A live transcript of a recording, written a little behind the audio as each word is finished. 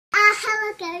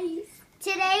Hello guys.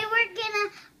 Today we're gonna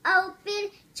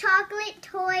open chocolate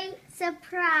toy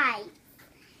surprise.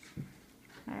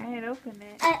 Alright, open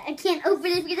it. I can't open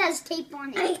it because it has tape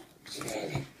on it. I got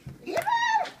it! Yay!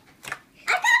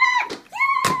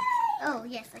 Oh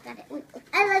yes, I got it. Wait,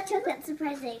 I love chocolate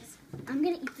surprises. I'm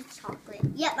gonna eat the chocolate.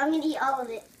 Yep, I'm gonna eat all of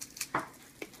it.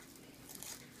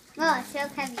 Oh, it's so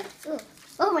heavy. Ooh.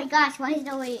 Oh my gosh, why is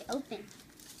no way open?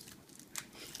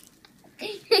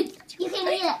 You can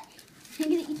eat it. I'm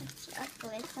gonna eat the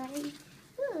chocolate. Sorry.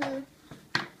 Ooh.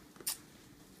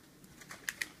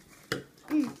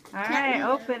 Alright,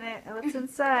 open it. What's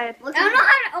inside? I don't know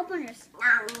how to open this.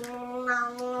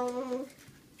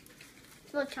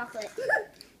 It's little chocolate.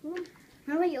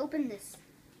 How do I open this?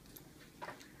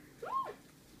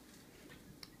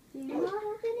 You know how to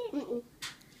open it?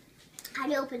 How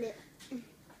do you open it?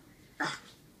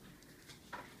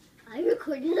 I'm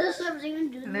recording this, so I'm gonna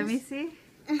do this. Let me see.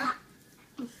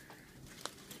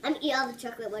 I'm gonna eat all the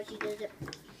chocolate while she does it.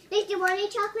 Hey, do you want any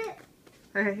chocolate?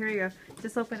 Okay, here we go.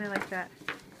 Just open it like that.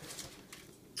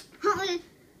 Chocolate.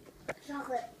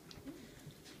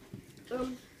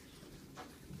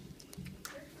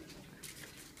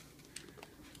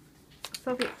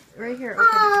 Sophie, right here. Open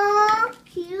Oh,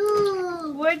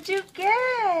 cute. it. What'd you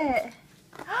get?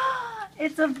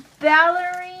 It's a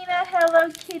ballerina Hello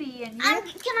Kitty. And you?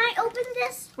 Can I open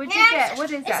this? What'd you get?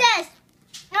 What is that? It says.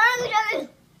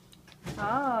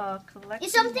 Oh, collectible.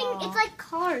 It's something. It's like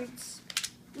cards.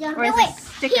 Yeah. Or is it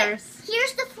stickers?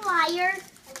 Here's the flyer.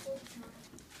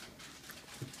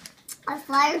 Our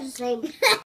flyer's the same.